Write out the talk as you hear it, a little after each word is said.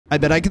I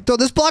bet I can throw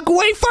this block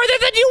way farther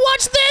than you.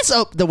 Watch this.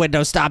 Oh, the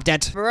window stopped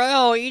it.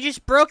 Bro, you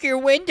just broke your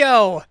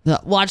window.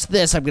 Watch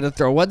this. I'm going to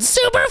throw one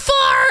super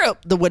far. Oh,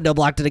 the window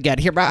blocked it again.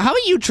 Here, how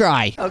about you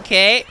try?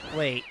 Okay.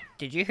 Wait,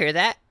 did you hear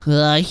that?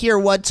 Hear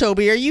what,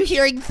 Toby? Are you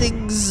hearing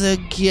things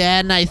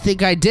again? I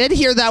think I did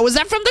hear that. Was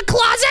that from the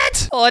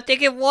closet? Oh, I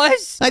think it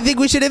was. I think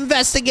we should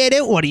investigate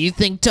it. What do you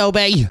think,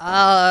 Toby?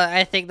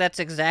 I think that's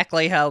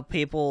exactly how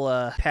people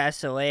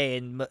pass away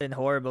in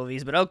horror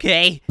movies, but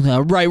okay.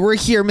 Right, we're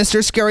here,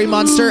 Mr. Scary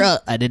Monster.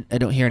 I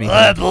don't hear anything.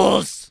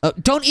 Apples.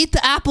 Don't eat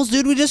the apples,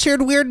 dude. We just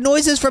heard weird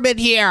noises from in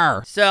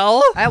here.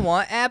 So, I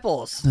want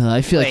apples.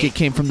 I feel like it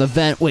came from the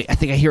vent. Wait, I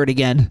think I hear it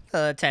again.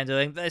 Time to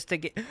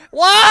investigate.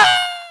 What?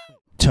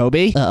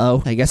 Toby?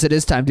 Uh-oh. I guess it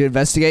is time to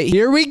investigate.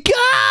 Here we go!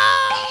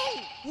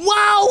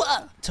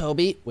 Wow!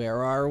 Toby,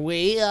 where are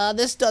we?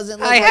 This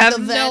doesn't look like the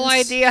vents. I have no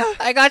idea.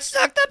 I got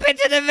sucked up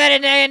into the vent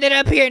and I ended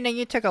up here, and then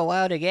you took a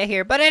while to get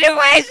here. But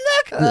anyways,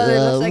 look! It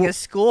looks like a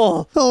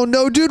school. Oh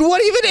no, dude,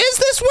 what even is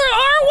this? Where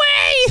are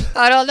we?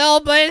 I don't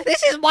know, but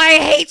this is why I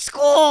hate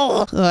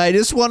school. I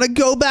just want to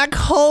go back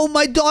home.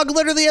 My dog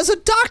literally has a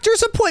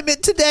doctor's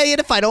appointment today, and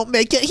if I don't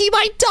make it, he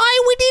might die.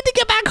 We need to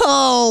get back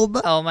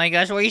home. Oh my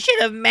gosh, well, you should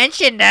have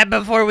mentioned that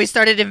before we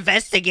started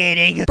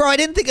investigating. Bro, I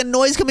didn't think a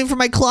noise coming from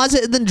my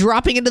closet and then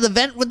dropping into the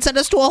vent would send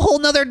us to a whole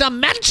nother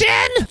dimension.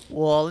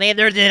 Well,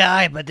 neither did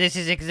I, but this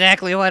is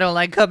exactly why I don't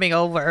like coming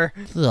over.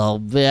 Oh,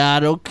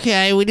 man.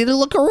 Okay, we need to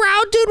look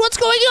around, dude. What's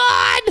going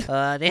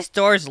on? This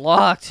door's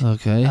locked.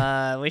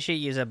 Okay. We should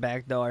use a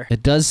back door.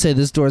 It does say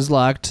this door's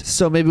locked,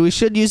 so maybe we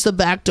should use the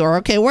back door.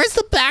 Okay, where's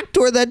the back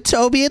door then,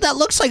 Toby? That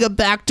looks like a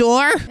back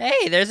door.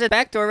 Hey, there's a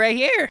back door right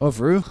here. Oh,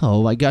 for real?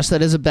 Oh my gosh,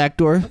 that is a back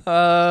door.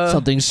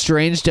 Something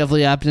strange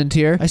definitely happened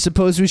here. I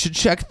suppose we should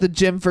check the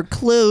gym for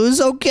clues.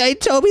 Okay,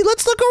 Toby,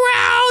 let's look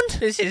around.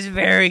 This is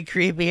very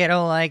creepy. I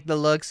don't like the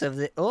looks of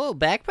the... Oh,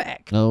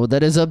 backpack. Oh,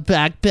 that is a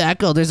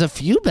backpack. Oh, there's a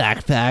few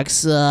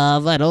backpacks.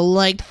 I don't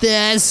like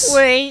this.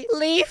 Wait,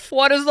 Leaf,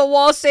 what does the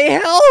wall say?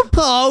 Help?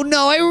 Oh,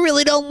 no, I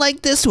really don't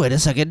like this. Wait a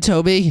second,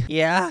 Toby.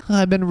 Yeah?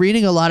 I've been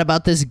reading a lot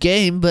about this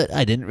game, but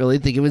I didn't really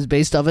think it was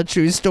based off a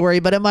true story,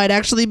 but it might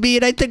actually be,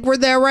 and I think we're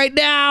there right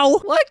now.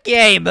 What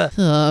game?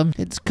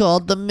 It's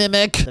called The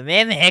Mimic. The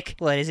Mimic?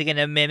 What, is it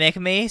gonna mimic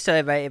me? So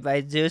if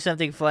I do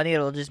something funny,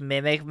 it'll just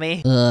mimic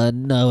me?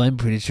 No, I'm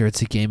pretty sure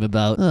it's a game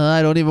about...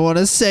 I don't even want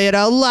to say it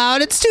out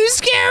loud. It's too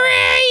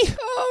scary!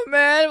 Oh,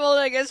 man. Well,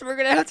 I guess we're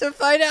gonna have to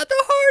find out the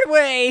hard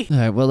way. All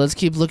right, well, let's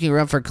keep looking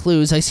around for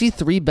clues. I see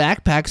 3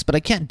 backpacks, but I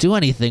can't do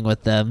anything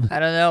with them. I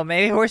don't know.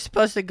 Maybe we're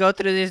supposed to go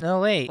through this. No,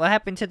 wait. What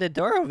happened to the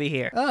door over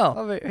here? Oh,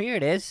 over here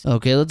it is.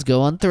 Okay, let's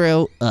go on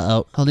through.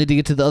 Uh-oh. I'll need to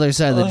get to the other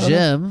side of the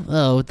gym.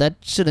 Oh, that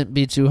shouldn't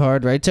be too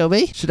hard, right,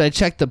 Toby? Should I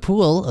check the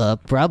pool?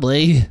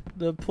 Probably.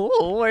 The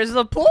pool? Where's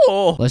the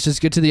pool? Let's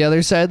just get to the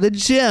other side of the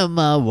gym.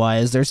 Why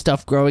is there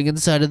stuff growing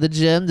inside of the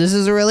gym? This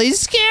is really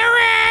scary!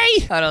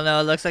 I don't know.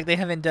 It looks like they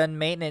haven't done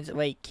maintenance.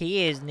 Wait,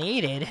 key is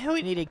needed.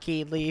 We need a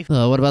key, Leaf.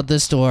 What about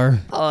this door?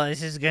 Oh,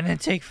 this is gonna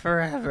take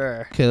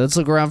forever. Okay, let's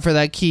look around for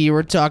that key you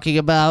were talking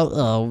about.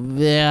 Oh,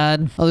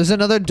 man. Oh, there's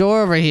another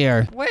door over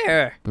here.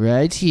 Where?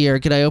 Right here.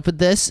 Can I open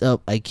this?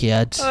 Oh, I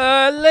can't.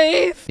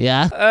 Leaf?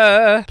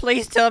 Yeah?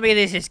 Please tell me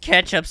this is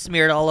ketchup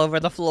smeared all over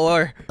the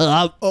floor.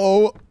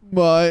 Oh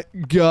my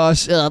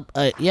gosh.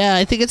 Yeah,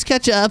 I think it's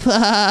ketchup.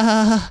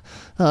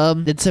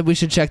 It said we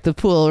should check the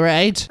pool,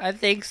 right? I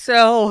think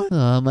so.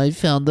 I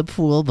found the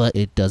pool, but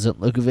it doesn't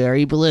look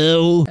very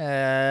blue.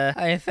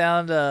 I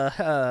found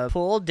a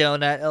pool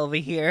donut over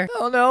here.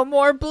 Oh no,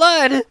 more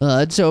blood.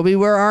 Toby,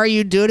 where are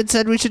you, dude? It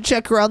said we should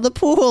check around the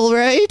pool,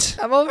 right?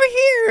 I'm over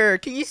here.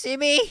 Can you see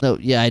me? Oh,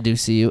 yeah, I do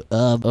see you.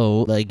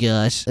 Oh my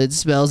gosh. It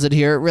smells in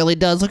here. It really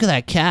does. Look at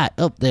that cat.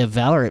 Oh, they have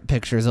Valorant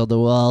pictures on the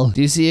wall.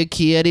 Do you see a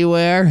key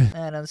anywhere?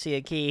 I don't see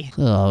a key.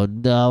 Oh,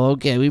 no.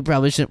 Okay, we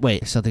probably shouldn't.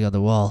 Wait, something on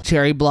the wall.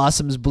 Cherry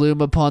blossoms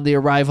bloom upon the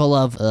arrival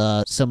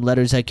of, some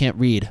letters I can't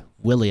read.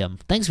 William.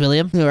 Thanks,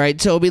 William. All right,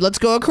 Toby, let's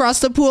go across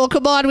the pool.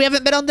 Come on, we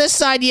haven't been on this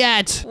side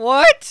yet.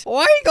 What?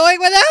 Why are you going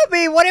without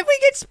me? What if we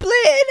get split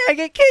and I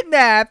get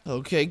kidnapped?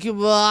 Okay,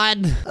 come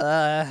on.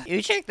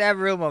 You check that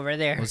room over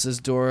there. What's this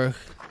door?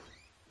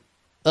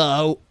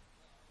 Oh,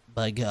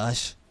 my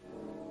gosh.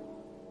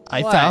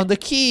 I found the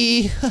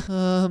key.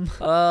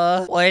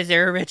 Why is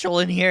there a ritual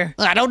in here?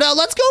 I don't know.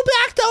 Let's go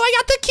back, though. I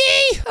got the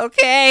key.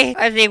 Okay.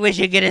 I think we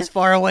should get as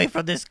far away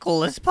from this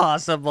school as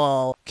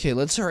possible. Okay,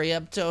 let's hurry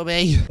up,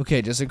 Toby.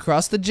 Okay, just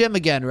across the gym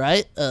again,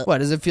 right? Why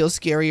does it feel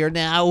scarier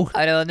now?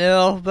 I don't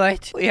know,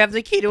 but we have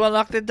the key to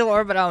unlock the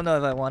door, but I don't know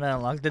if I want to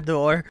unlock the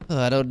door.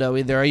 I don't know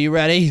either. Are you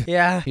ready?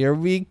 Yeah. Here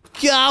we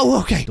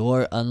go. Okay.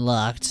 Door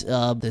unlocked.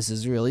 This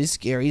is really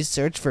scary.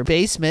 Search for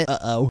basement.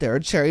 Uh-oh. There are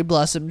cherry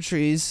blossom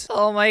trees.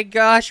 Oh my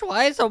gosh.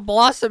 Why is a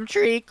blossom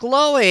tree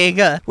glowing?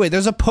 Wait,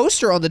 there's a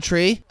poster on the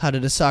tree. How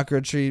did a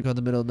sakura tree go in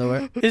the middle of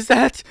nowhere? Is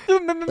that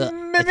the mimic?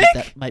 I think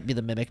that might be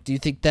the mimic. Do you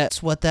think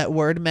that's what that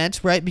word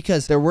meant, right?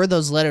 Because there were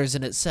those letters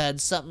and it said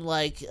something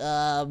like,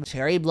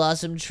 cherry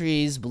blossom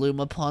trees bloom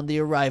upon the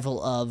arrival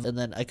of, and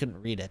then I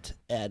couldn't read it.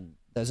 And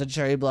there's a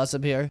cherry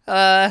blossom here.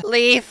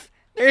 Leaf,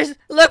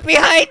 look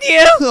behind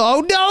you.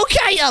 Oh, no,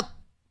 okay,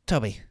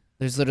 Toby.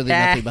 There's literally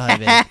nothing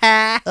behind me.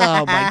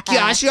 Oh my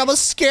gosh, you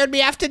almost scared me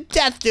half to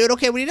death, dude.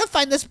 Okay, we need to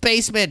find this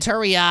basement.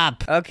 Hurry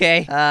up.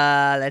 Okay,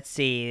 let's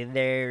see.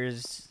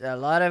 There's a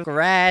lot of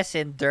grass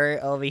and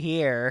dirt over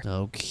here.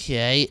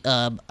 Okay,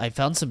 I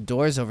found some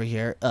doors over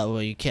here. Oh,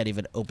 well, you can't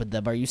even open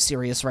them. Are you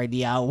serious right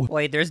now?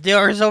 Wait, there's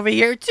doors over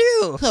here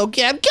too.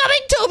 Okay, I'm coming,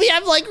 Toby.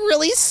 I'm like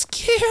really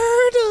scared.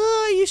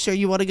 Are you sure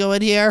you want to go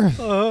in here?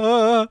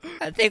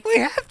 I think we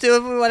have to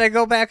if we want to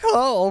go back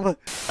home.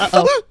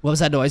 Uh-oh. What was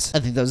that noise? I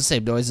think that was the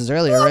same noise as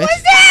earlier, right? What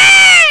was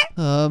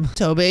that?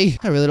 Toby,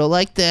 I really don't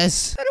like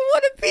this. I don't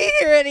want to be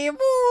here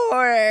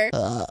anymore.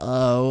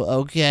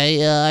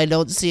 Okay, I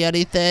don't see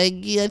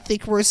anything. I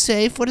think we're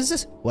safe. What is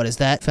this? What is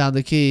that? Found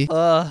the key.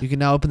 You can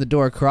now open the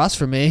door across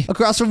from me.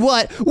 Across from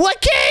what?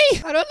 What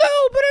key? I don't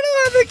know, but I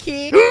don't have a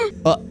key.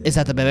 Oh, is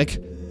that the mimic?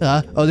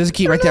 There's a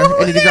key right there.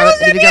 I need to grab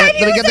it. Let me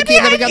grab the key.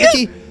 Let me grab the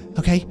key.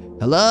 Okay,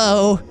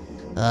 hello?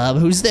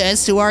 Who's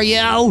this? Who are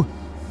you?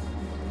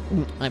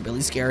 I'm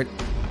really scared.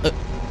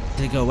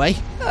 Did it go away?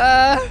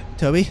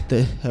 Toby,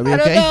 are we okay? I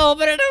don't know,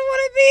 but I don't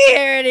want to be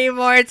here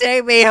anymore.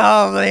 Take me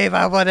home, Leave.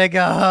 I want to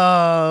go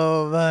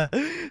home.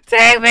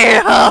 Take me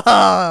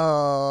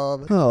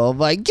home. Oh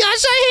my gosh,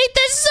 I hate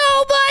this so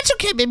much.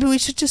 Okay, maybe we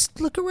should just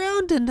look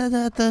around and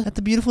at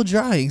the beautiful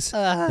drawings.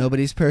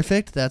 Nobody's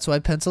perfect. That's why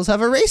pencils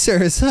have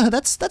erasers.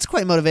 That's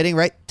quite motivating,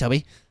 right?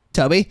 Toby,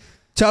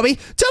 where'd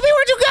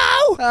you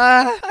go?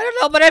 I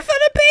don't know, but I found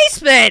a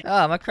basement. Oh,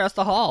 I'm across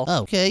the hall.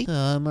 Okay,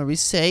 are we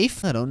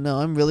safe? I don't know.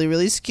 I'm really,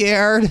 really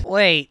scared.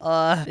 Wait,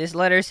 this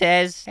letter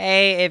says,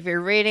 hey, if you're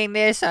reading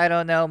this, I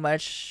don't know how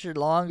much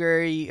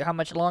longer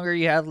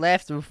you have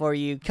left before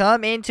you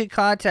come into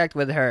contact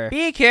with her.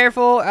 Be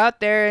careful out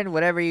there and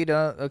whatever you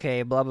don't.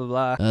 Okay, blah,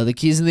 blah, blah. The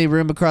key's in the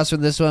room across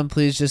from this one.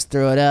 Please just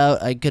throw it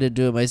out. I couldn't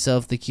do it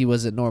myself. The key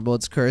wasn't normal.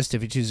 It's cursed.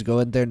 If you choose to go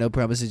in there, no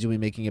promises you'll be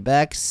making it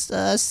back.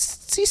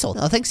 Cecil.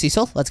 Oh, thanks,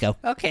 Cecil. Let's go.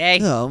 Okay.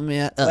 Oh,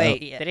 man. Wait,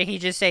 didn't he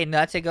just say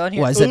not to go in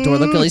here? Why does that door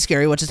look really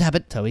scary? What just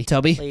happened? Toby.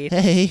 Leaf.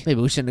 Hey, maybe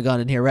we shouldn't have gone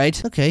in here,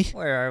 right? Okay.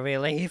 Where are we,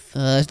 Leaf?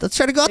 Let's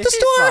try to go out this This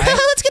is door. fine.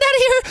 Let's get out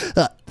of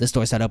here. This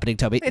door's not opening,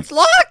 Toby. It's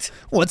locked.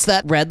 What's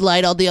that red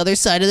light on the other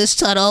side of this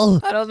tunnel?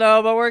 I don't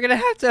know, but we're gonna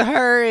have to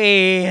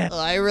hurry.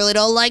 I really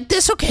don't like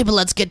this. Okay, but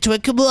let's get to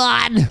it. Come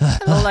on. I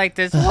don't like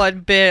this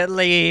one bit,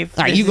 Leaf.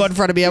 All right, you go in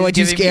front of me. I'm way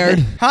too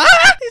scared.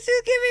 Huh? This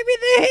is giving me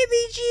the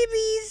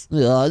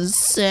heebie-jeebies.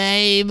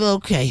 Same.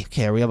 Okay,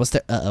 are we almost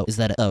there? Is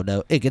that it? Oh,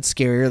 no. It gets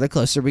scarier the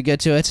closer we get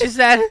to it. Is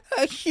that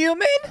a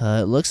human?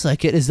 It looks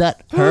like it. Is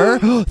that her?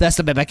 That's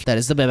the mimic. That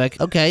is the mimic.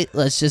 Okay,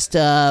 let's just,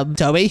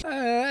 Toby?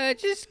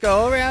 Just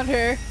go around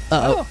her.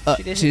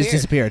 She's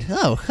disappeared.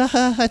 Oh,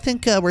 I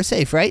think we're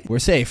safe, right? We're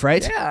safe,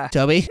 right? Yeah.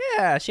 Toby?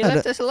 Yeah, she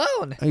left us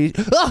alone.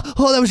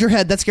 Oh, that was your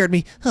head. That scared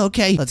me.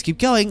 Okay, let's keep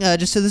going.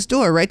 Just to this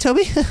door, right,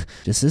 Toby?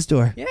 Just this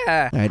door.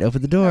 Yeah. All right,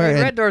 open the door.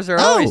 Red doors are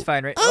always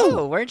fine, right?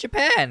 Oh, we're in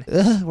Japan.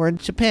 We're in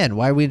Japan.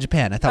 Why are we in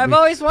Japan? I've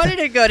always wanted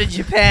to go to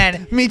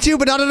Japan. Me too,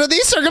 but not under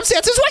these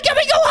circumstances. Why can't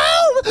we go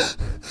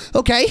home?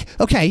 Okay.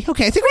 I think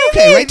we're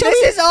okay, right, Toby?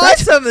 This is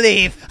awesome,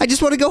 Leaf. I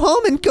just want to go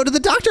home and go to the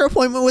doctor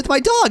appointment with my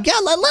dog. Yeah,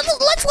 let's live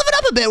it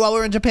up a bit while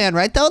we're in Japan,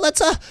 right? Though,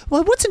 what's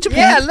in Japan?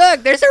 Yeah,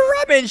 look, there's a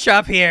ramen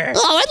shop here.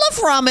 Oh, I love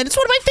ramen. It's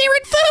one of my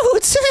favorite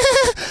foods.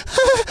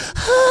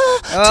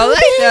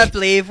 Lighten up,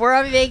 Leaf. We're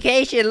on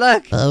vacation.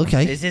 Look.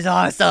 Okay. This is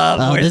awesome.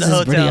 Oh, Where's this the is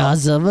hotel? pretty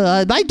awesome.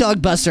 My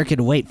dog Buster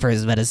can wait for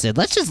his medicine.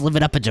 Let's just live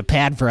it up in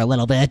Japan for a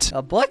little bit.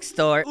 A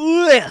bookstore?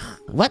 Ugh.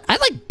 What? I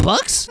like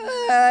books?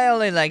 I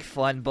only like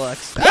fun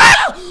books.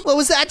 What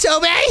was that,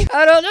 Toby?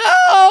 I don't know.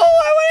 I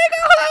want to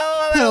go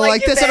home. I don't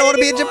like this. I don't want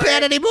to be in anymore.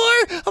 Japan anymore.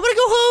 I want to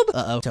go home.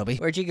 Uh-oh, Toby.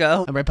 Where'd you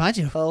go? I'm right behind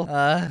you. Oh,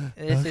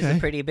 this is a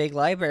pretty big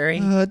library.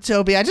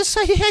 Toby, I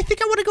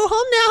think I want to go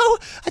home now.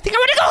 I think I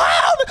want to go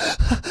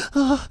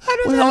home. I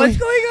don't know what's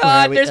going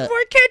on. There's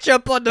more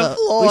ketchup on the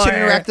floor. We should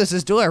interact this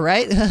as door,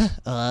 right?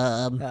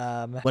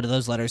 What do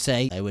those letters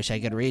say? I wish I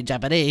could read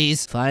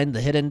Japanese. Find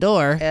the hidden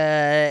door.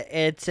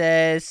 It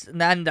says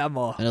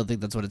Nandamo. I don't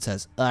think that's what it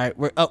says. All right,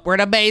 we're in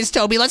a maze,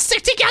 Toby. Let's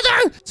stick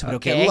together so we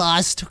don't get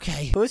lost.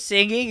 Okay. Who's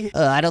singing?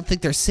 I don't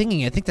think they're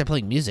singing. I think they're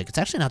playing music. It's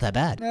actually not that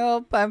bad.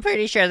 Nope, I'm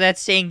pretty sure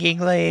that's singing,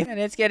 Leaf. And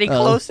it's getting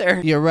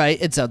closer. You're right.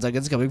 It sounds like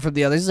it's coming from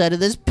the other side of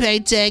this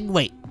painting.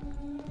 Wait.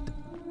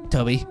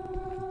 Toby,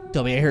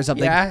 I hear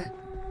something. Yeah?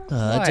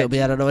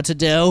 Toby, I don't know what to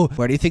do.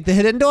 Where do you think the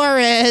hidden door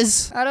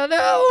is? I don't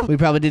know. We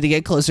probably need to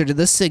get closer to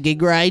the singing,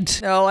 right?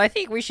 No, I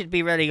think we should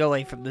be running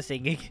away from the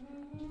singing.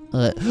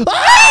 It's the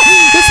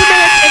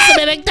mimic! It's the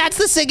mimic! That's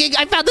the singing!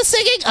 I found the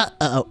singing!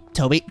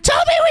 Toby,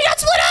 we got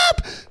split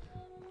up!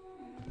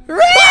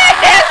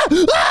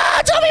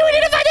 Toby, we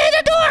need to find the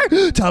hidden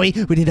door! Toby,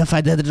 we need to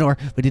find the hidden door.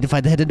 We need to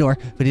find the hidden door.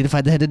 We need to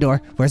find the hidden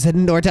door. Where's the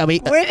hidden door,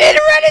 Toby? We need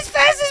to run as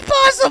fast as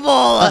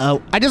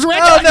possible! I just ran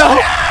Oh,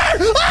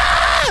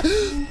 to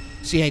no!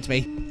 She hates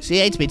me. She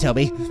hates me,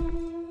 Toby.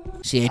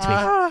 She hates me.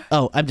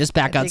 Oh, I'm just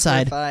back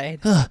outside. Fine.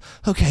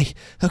 Okay.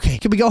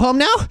 Can we go home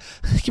now?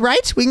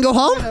 Right? We can go I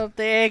home? don't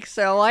think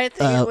so. I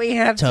think we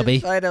have Toby,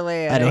 to find a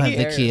way out I don't of have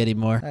the here. key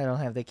anymore. I don't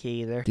have the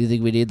key either. Do you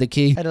think we need the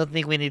key? I don't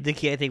think we need the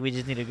key. I think we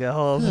just need to go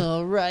home.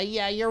 All right.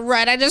 Yeah, you're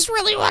right. I just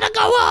really want to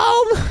go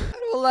home. I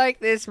don't like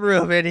this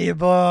room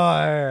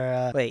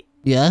anymore. Wait.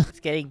 Yeah? It's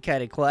getting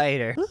kind of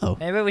quieter. Oh.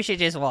 Maybe we should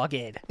just walk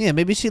in. Yeah,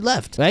 maybe she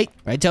left. Right,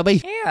 Toby?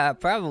 Yeah,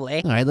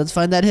 probably. All right, let's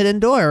find that hidden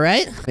door,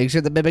 right? Make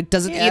sure the mimic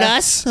doesn't eat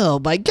us. Oh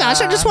my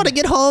gosh, I just want to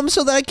get home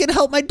so that I can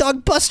help my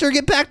dog Buster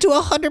get back to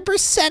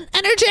 100%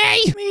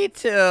 energy. Me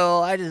too.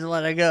 I just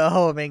want to go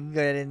home and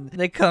get in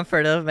the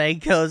comfort of my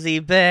cozy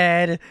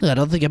bed. I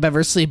don't think I'm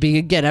ever sleeping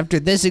again after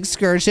this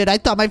excursion. I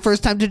thought my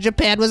first time to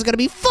Japan was gonna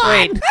be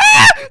fun. Wait.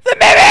 The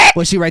mimic!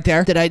 Was she right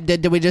there?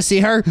 Did we just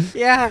see her?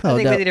 Yeah, I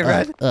think we need to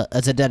run.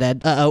 That's a dead end.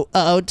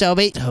 Uh-oh,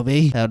 Toby. I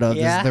don't know if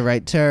this is the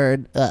right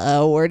turn.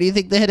 Where do you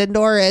think the hidden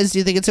door is? Do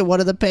you think it's in one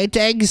of the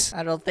paintings?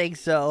 I don't think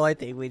so. I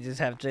think we just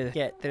have to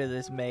get through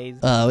this maze.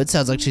 Oh, it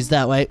sounds like she's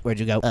that way. Where'd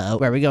you go?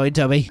 Where are we going,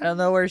 Toby? I don't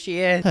know where she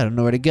is. I don't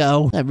know where to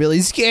go. I'm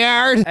really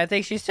scared. I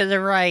think she's to the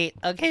right.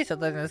 Okay, so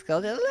then let's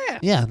go to the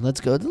left. Yeah, let's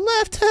go to the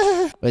left.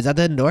 Wait, is that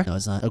the hidden door? No,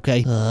 it's not.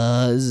 Okay.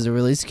 This is a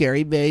really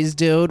scary maze,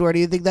 dude. Where do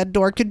you think that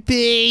door could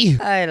be?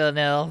 I don't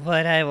know,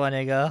 but I want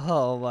to go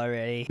home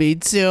already. Me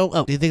too.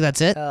 Oh, do you think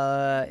that's it?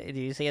 Do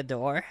you see a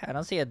door? I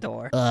don't see a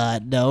door.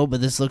 No,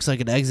 but this looks like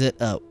an exit.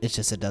 Oh, it's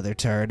just another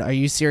turn. Are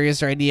you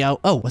serious right now?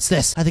 Oh, what's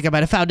this? I think I might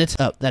have found it.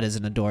 Oh, that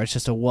isn't a door. It's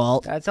just a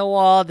wall. That's a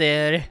wall,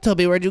 dude.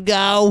 Toby, where'd you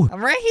go?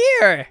 I'm right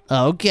here.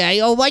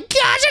 Okay. Oh my gosh,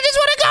 I just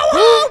want to go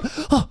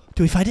home. Oh,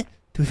 do we find it?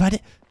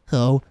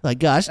 Oh my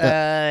gosh.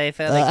 I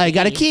found a key. I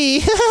got a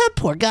key.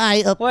 Poor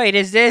guy. Wait,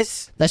 is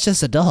this? That's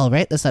just a doll,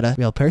 right? That's not a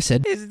real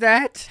person. Is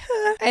that?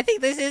 I think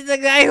this is the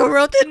guy who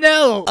wrote the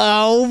note.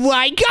 Oh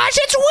my gosh,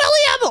 it's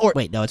William! Or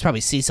wait, no, it's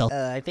probably Cecil.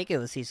 I think it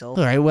was Cecil.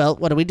 All right, well,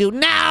 what do we do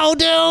now,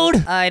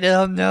 dude? I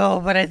don't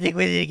know, but I think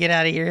we need to get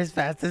out of here as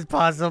fast as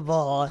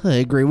possible. I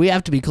agree. We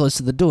have to be close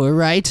to the door,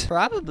 right?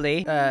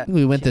 Probably.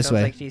 We went this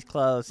way. Like she's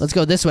close. Let's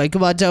go this way.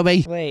 Come on,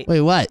 Toby.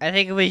 Wait, what? I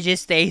think if we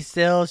just stay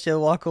still,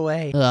 she'll walk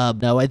away.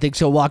 No, I think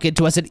she'll walk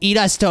into us and eat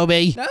us,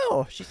 Toby.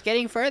 No, she's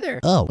getting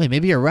further. Oh, wait,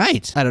 maybe you're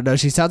right. I don't know.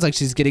 She sounds like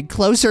she's getting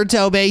closer,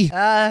 Toby.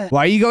 Why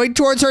are you going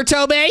towards her,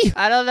 Toby?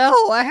 I don't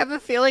know. I have a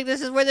feeling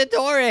this is where the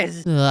door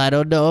is. I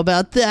don't know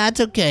about that.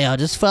 Okay, I'll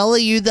just follow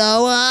you,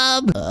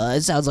 though.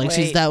 It sounds like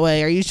she's that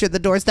way. Are you sure the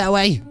door's that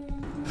way?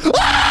 Toby,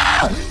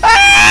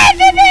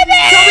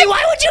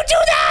 why would you do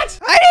that?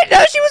 I didn't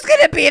know she was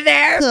gonna be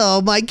there.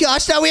 Oh my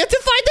gosh, now we have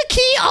to find the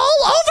key all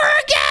over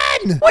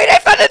again. Wait, I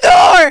found the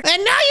door.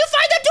 And now you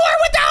find the door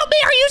without me.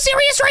 Are you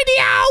serious right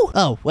now?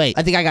 Oh, wait.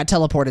 I think I got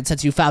teleported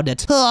since you found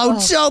it. Oh,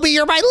 Toby,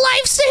 you're my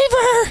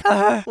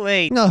lifesaver.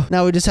 Wait. No,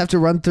 now we just have to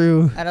run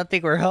through I don't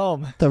think we're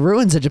home. the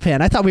ruins of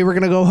Japan. I thought we were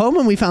going to go home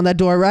when we found that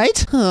door,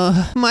 right?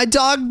 My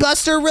dog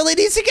Buster really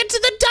needs to get to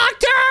the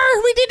doctor.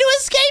 We need to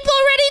escape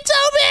already,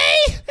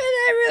 Toby. And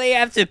I really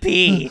have to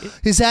pee.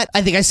 Is that?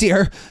 I think I see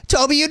her.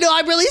 Toby, you know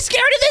I'm really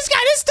scared of this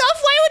kind of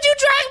stuff. Why would you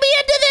drag me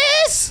into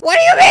this? What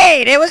do you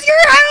mean? It was your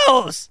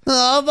house.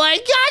 Oh my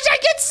gosh, I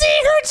can see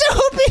her,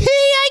 Toby.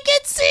 I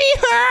can see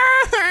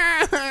her.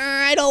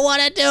 I don't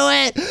want to do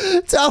it.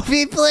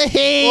 Toby,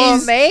 please.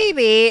 Well,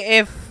 maybe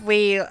if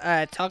we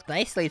talk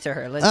nicely to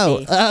her. Let's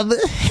see.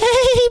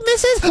 Hey,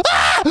 Mrs.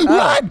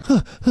 Run!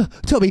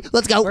 Toby,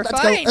 let's go. We're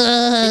let's fine.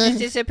 go. She just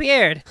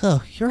disappeared.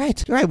 Oh, you're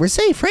right. We're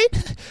safe,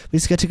 right? We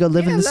just got to go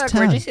live in this look,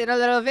 town. we're just in a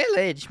little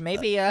village.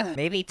 Maybe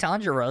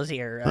Tanjiro's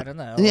here. I don't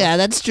know. Yeah,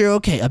 that's true.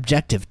 Okay,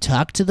 objective.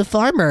 Talk to the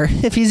farmer.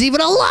 If he's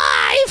even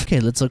alive. Okay,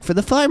 let's look for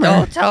the farmer.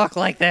 Don't talk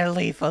like that,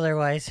 Leaf.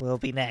 Otherwise, we'll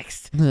be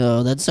next.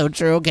 Oh, that's so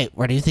true. Okay,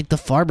 where do you think the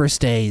farmer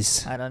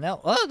stays? I don't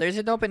know. Oh, there's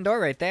an open door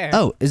right there.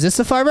 Oh, is this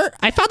the farmer?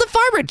 I found the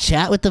farmer.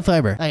 Chat with the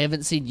farmer. I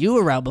haven't seen you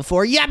around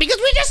before. Yeah, because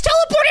we just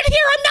teleported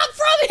here. I'm not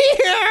from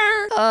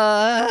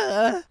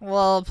here.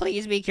 Well,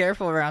 please be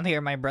careful around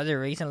here. My brother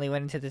recently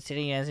went into the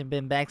city and hasn't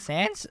been back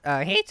since.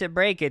 I hate to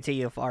break it to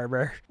you,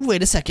 farmer.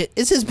 Wait a second.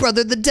 Is his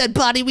brother the dead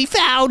body we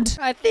found?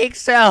 I think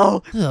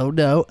so. Oh,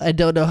 no. I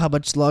don't know how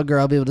much longer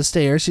I'll be able to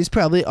stay here. She's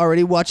probably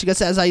already watching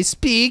us as I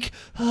speak.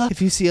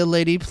 If you see a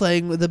lady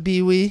playing with a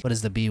biwi. What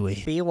is the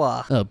biwi?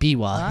 Biwa. Oh,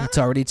 biwa. Huh? It's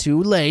already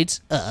too late.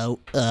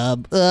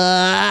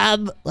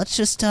 Let's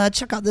just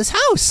check out this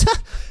house.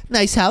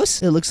 Nice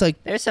house. It looks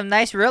like There's some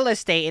nice real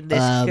estate in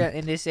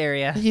this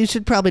area. you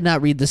should probably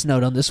not read this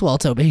note on this wall,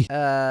 Toby.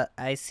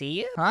 I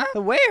see you? Huh?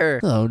 Where?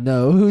 Oh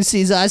no, who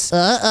sees us?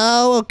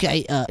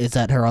 Okay. Is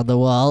that her on the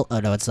wall? Oh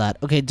no, it's not.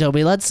 Okay,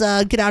 Toby, let's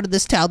get out of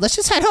this town. Let's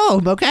just head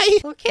home, okay?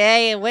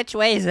 Okay, which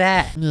way is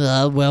that?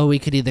 Well, we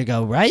could either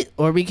go right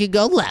or we could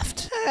go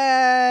left.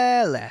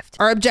 Left.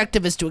 Our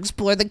objective is to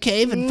explore the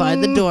cave and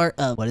find the door.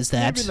 What is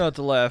that? Maybe not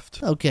the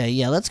left. Okay,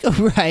 yeah, let's go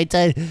right.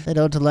 I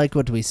don't like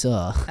what we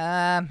saw.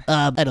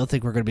 I don't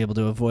think we're gonna be able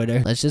to avoid her.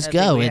 Let's just I go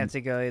think we and have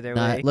to go either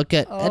not way. look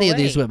at any of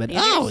these wait, women. these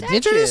are Oh,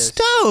 these are just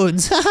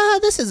statues.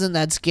 stones. This isn't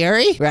that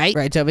scary, right?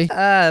 Right, Toby?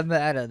 I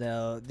don't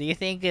know. Do you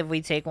think if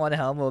we take one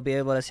home, we'll be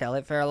able to sell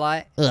it for a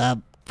lot?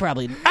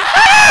 probably.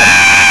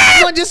 Ah!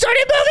 Someone just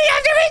started moving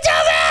after me,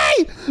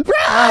 Toby!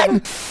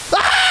 Run!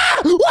 Ah!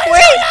 What is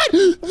going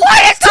on?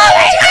 What is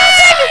going on?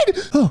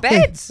 Oh,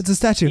 hey, Beds. it's a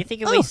statue. You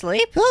think if we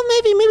sleep?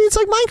 Oh, maybe it's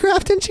like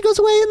Minecraft and she goes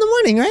away in the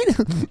morning, right?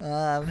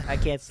 I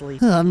can't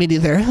sleep. Me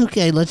neither.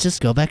 Okay, let's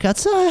just go back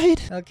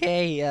outside.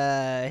 Okay,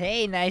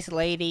 hey, nice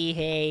lady.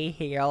 Hey,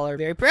 y'all are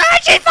very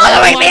she's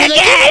following me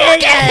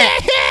again!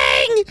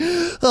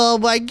 Oh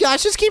my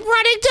gosh, just keep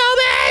running,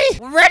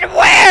 Toby! Run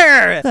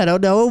where? I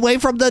don't know, away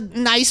from the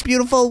nice,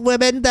 beautiful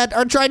women that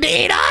are trying to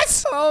eat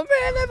us! Oh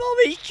man, I've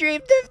always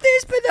dreamed of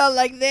this, but not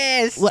like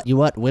this. What, you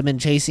want women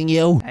chasing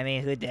you? I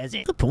mean, who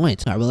doesn't? Good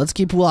point. Alright, well, let's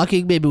keep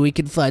walking. Maybe we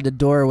can find a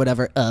door or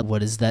whatever.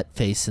 What is that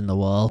face in the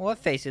wall? What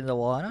face in the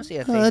wall? I don't see a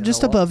face in the wall.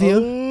 Just above you.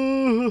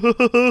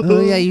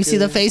 Oh, yeah, you see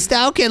the face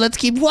now? Okay, let's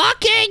keep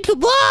walking.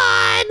 Come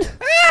on!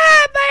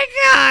 Oh my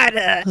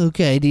god!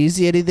 Okay, do you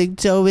see anything,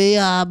 Toby?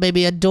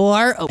 Maybe a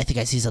door? Oh, I think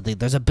I see something.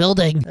 There's a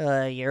building.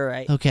 You're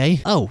right.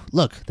 Okay. Oh,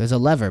 look, there's a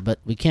lever, but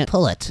we can't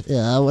pull it.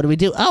 What do we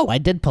do? Oh, I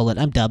did pull it.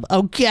 I'm dumb.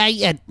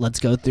 Okay, and let's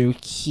go through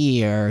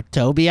here.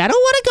 Toby, I don't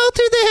want to go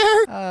through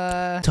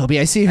there. Toby,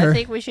 I see her. I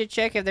think we should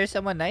check if there's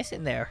someone nice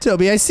in there.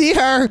 Toby, I see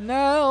her.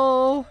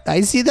 No.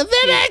 I see the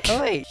mimic.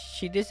 Oh wait,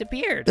 she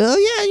disappeared. Oh,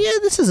 yeah,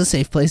 this is a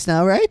safe place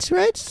now, right?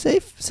 Right?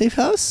 Safe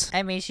house?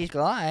 I mean, she's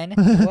gone.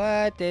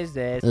 What is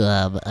this?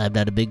 I'm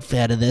not a big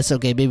fan of this.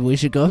 Okay, maybe we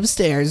should go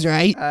upstairs,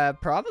 right?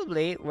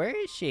 Probably. Where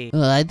is she?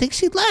 I think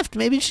she left.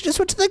 Maybe she just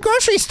went to the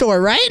grocery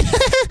store, right?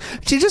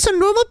 She's just a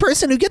normal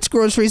person who gets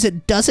groceries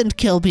and doesn't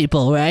kill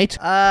people, right?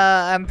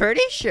 I'm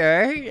pretty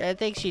sure. I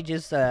think she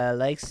just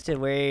likes to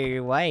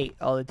wear white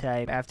all the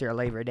time after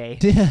Labor Day.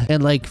 Yeah,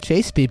 and like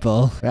chase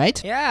people,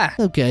 right? Yeah.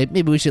 Okay,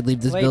 maybe we should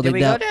leave this Wait, building do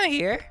we now. go down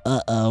here?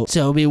 Uh-oh.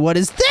 Toby, what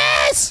is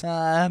this?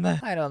 I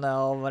don't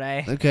know, but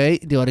Okay,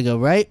 do you want to go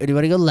right or do you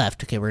want to go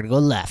left? Okay, we're gonna go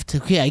left.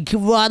 Okay,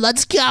 come on,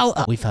 let's go.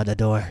 Oh, we found a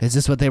door. Is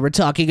this what they were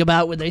talking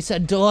about when they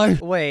said door?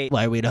 Wait.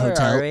 Why are we in a where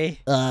hotel? Are we?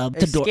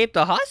 The door. Escape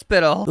the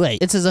hospital.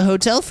 Wait, it says a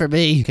hotel for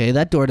me. Okay,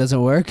 that door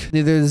doesn't work.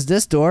 Neither does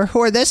this door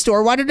or this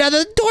door. Why do none of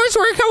the doors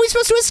work? How are we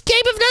supposed to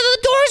escape if none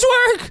of the doors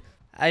work?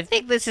 I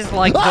think this is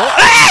like.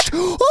 Ah!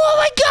 Oh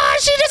my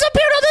gosh, she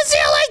disappeared on the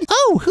ceiling!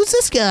 Oh, who's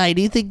this guy?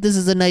 Do you think this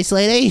is a nice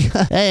lady?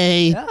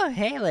 Hey. Oh,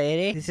 hey,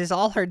 lady. This is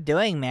all her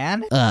doing,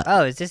 man.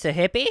 Oh, is this a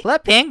hippie?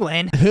 What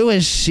penguin? who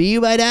is she,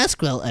 you might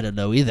ask? Well, I don't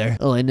know either.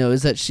 All I know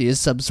is that she is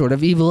some sort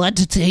of evil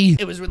entity.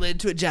 It was related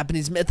to a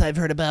Japanese myth I've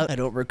heard about. I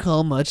don't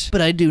recall much,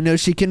 but I do know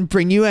she can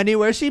bring you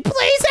anywhere she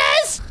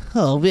pleases.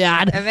 Oh,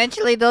 man.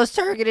 Eventually, those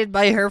targeted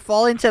by her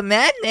fall into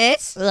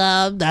madness.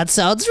 That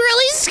sounds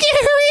really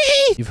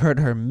scary. You've heard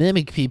her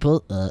mimic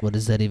people. What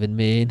does that even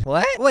mean?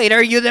 What? Wait,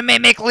 are you the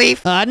mimic,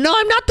 Leaf? No,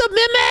 I'm not the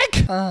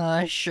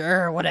mimic.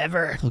 Sure,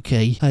 whatever.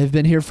 Okay, I've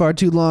been here far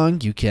too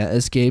long. You can't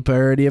escape. I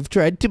already have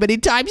tried too many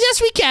times.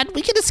 Yes, we can.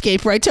 We can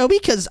escape, right, Toby?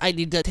 Because I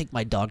need to take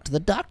my dog to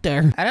the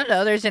doctor. I don't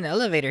know. There's an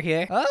elevator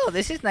here. Oh,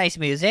 this is nice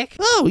music.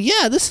 Oh,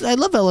 yeah, I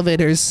love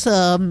elevators.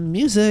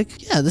 Music.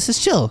 Yeah, this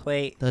is chill.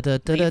 Wait.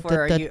 Da-da-da-da-da-da. Leaf,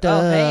 where are you?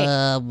 Oh, hey.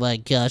 Oh my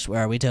gosh, where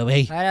are we,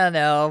 Toby? I don't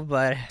know,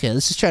 but. Okay,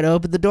 let's just try to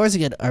open the doors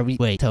again. Are we?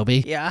 Wait,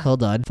 Toby. Yeah.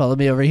 Hold on. Follow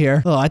me over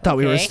here. Oh, I thought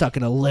we were Okay. stuck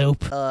in a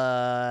loop.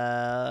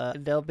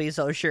 Don't be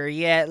so sure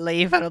yet,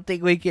 Leaf. I don't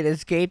think we can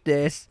escape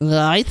this.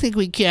 I think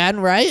we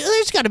can, right?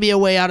 There's got to be a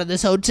way out of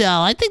this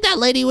hotel. I think that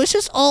lady was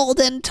just old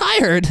and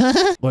tired.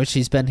 Or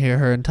she's been here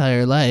her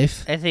entire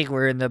life. I think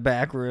we're in the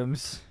back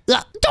rooms. Don't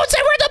say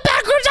we're in the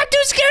back rooms. I'm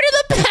too scared of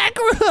the back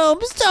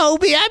rooms,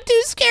 Toby. I'm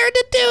too scared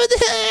to do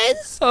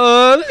this.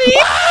 Oh, Leaf!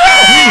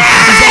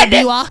 Was that a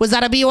biwa? Was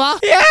that a biwa?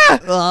 Yeah!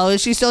 Oh, is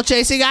she still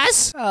chasing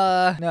us?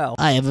 No.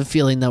 I have a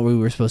feeling that we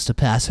were supposed to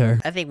pass her.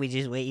 I think we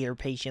just wait here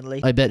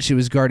patiently. I bet she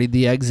was guarding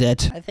the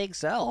exit. I think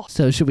so.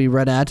 So should we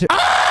run at her?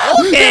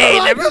 Okay,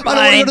 never I don't want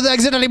to mind. go to the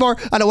exit anymore.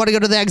 I don't want to go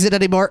to the exit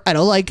anymore. I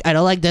don't like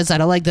this. I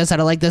don't like this. I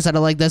don't like this. I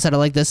don't like this. I don't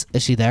like this.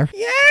 Is she there?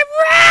 Yeah,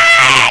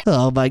 right!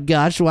 Oh my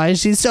gosh, why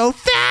is she so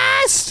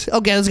fast?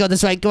 Okay, let's go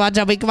this way. Come on,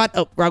 Toby. Come on.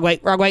 Oh, wrong way.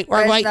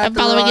 I'm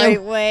following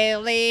you. Way,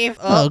 Leaf.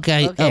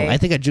 Okay. Oh, I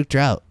think I juked her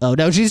out. Oh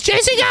no, she's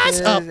chasing us.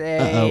 This Oh, is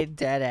a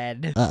dead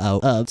end.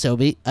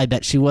 Toby, I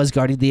bet she was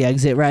guarding the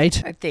exit,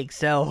 right? I think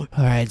so.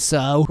 All right,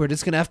 so we're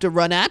just gonna have to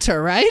run at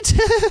her, right?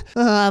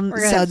 We're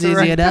gonna have sounds to easy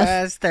run enough.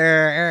 past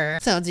her.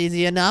 Sounds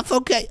easy enough.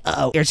 Okay.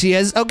 Oh, here she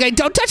is. Okay,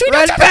 don't touch me.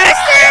 Run Don't touch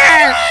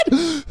past her!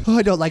 me. Oh,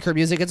 I don't like her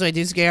music. It's way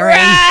too scary. Run!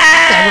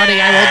 I'm running.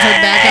 I won't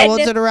turn back. I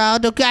won't turn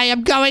around. Okay,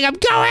 I'm going.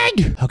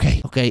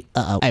 Okay.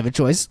 I have a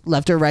choice.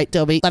 Left or right,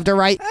 Toby? Left or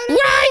right?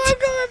 Right!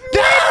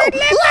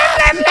 Left,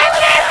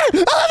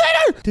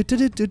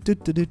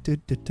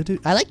 Elevator!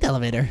 I like the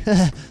elevator.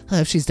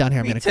 If she's down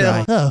here, I'm Me gonna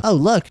too. cry. Oh,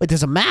 look. Wait,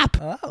 there's a map.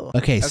 Oh.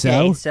 Okay,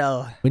 so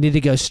so we need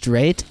to go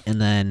straight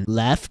and then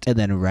left and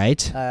then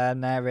right. I'm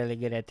not really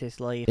good at this,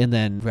 Leaf. And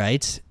then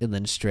right, and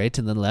then straight,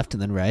 and then left,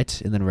 and then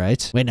right, and then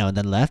right. Wait, no, and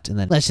then left, and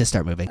then let's just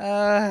start moving.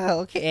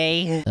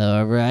 Okay.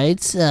 All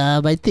right.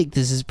 I think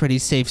this is pretty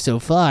safe so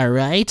far,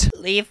 right?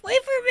 Leaf,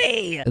 wait for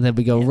Toby! And then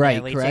we go right,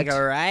 Then we correct? take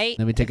a right.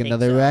 Then we take I think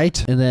another so.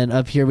 right. And then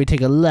up here we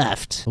take a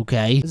left.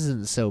 Okay. This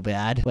isn't so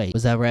bad. Wait,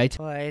 was that right?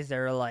 Why is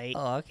there a light?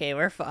 Oh, okay,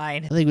 we're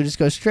fine. I think we just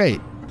go straight.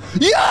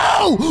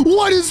 Yo!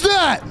 What is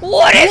that?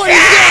 What is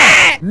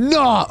that? No!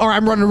 Alright,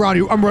 I'm running around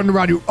you. I'm running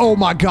around you. Oh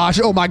my gosh.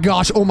 Oh my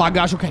gosh. Oh my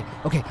gosh. Okay.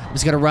 Okay, I'm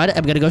just gonna run.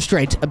 I'm gonna go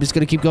straight. I'm just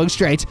gonna keep going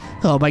straight.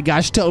 Oh my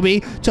gosh,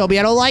 Toby. Toby,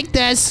 I don't like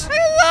this.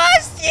 I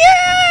lost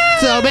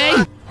you!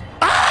 Toby!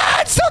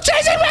 Ah! It's still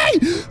chasing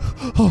me!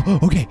 Oh,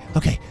 okay.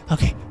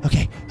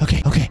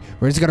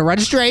 We're just gonna run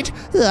straight.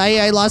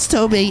 I lost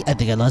Toby. I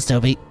think I lost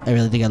Toby. I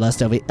really think I lost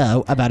Toby.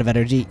 Oh, I'm out of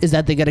energy. Is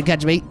that thing gonna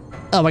catch me?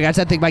 Oh my gosh,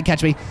 that thing might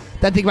catch me.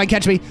 That thing might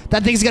catch me.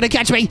 That thing's gonna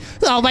catch me.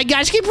 Oh my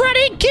gosh, keep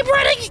running. Keep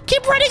running.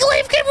 Keep running,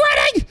 Leaf. Keep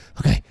running.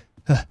 Okay.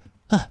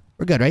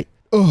 We're good, right?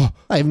 Oh,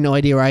 I have no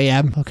idea where I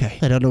am. Okay,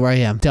 I don't know where I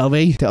am.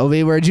 Toby,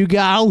 where'd you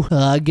go?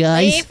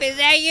 Guys. Leaf, is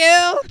that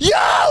you?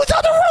 Yo! It's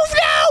on the roof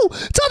now!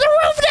 It's on the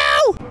roof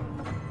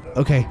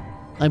now! Okay,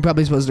 I'm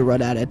probably supposed to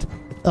run at it.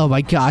 Oh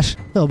my gosh.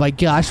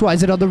 Why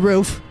is it on the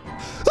roof?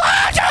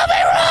 Ah!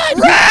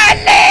 Toby, run!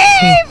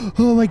 Run, Leaf!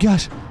 Oh my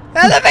gosh.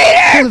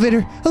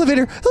 Elevator!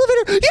 Elevator. Yo,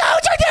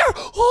 it's right there!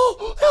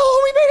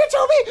 Oh, we made it,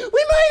 Toby!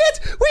 We made it!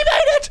 We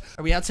made it!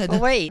 Are we outside Oh, the...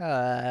 wait.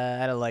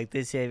 I don't like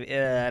this.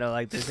 I don't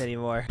like this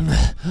anymore.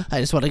 I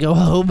just want to go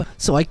home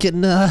so I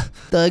can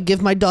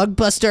give my dog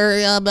Buster.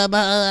 I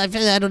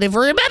don't even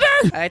remember.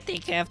 I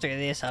think after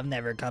this, I'm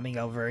never coming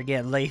over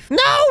again, Leaf. No.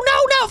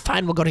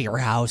 Fine, we'll go to your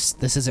house.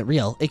 This isn't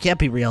real. It can't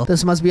be real.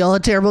 This must be all a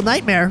terrible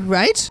nightmare,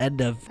 right?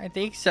 End of I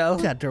think so.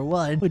 chapter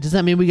 1. Wait, does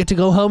that mean we get to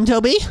go home,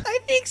 Toby? I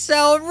think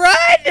so. Run!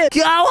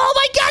 Go! Oh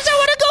my gosh, I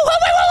want to go home.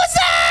 Wait, what was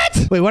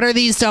that? Wait, what are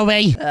these,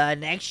 Toby?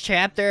 Next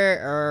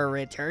chapter or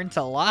return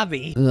to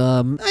lobby.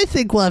 I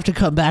think we'll have to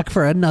come back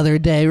for another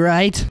day,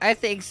 right? I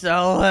think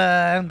so.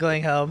 I'm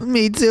going home.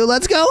 Me too.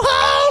 Let's go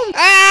home.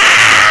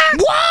 Ah!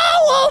 Whoa!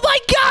 Oh my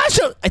gosh!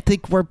 I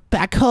think we're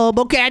back home.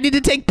 Okay, I need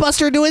to take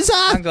Buster to his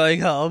I'm going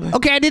home.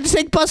 Okay, I need to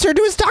take Buster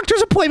to his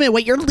doctor's appointment.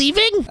 Wait, you're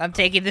leaving? I'm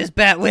taking this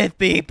bat with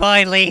me.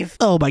 Bye, Leaf.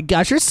 Oh my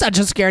gosh, you're such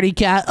a scaredy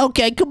cat.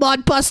 Okay, come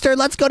on, Buster.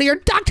 Let's go to your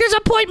doctor's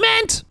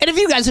appointment. And if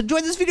you guys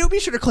enjoyed this video, be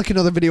sure to click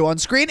another video on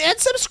screen and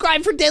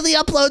subscribe for daily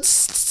uploads.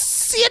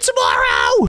 See you tomorrow.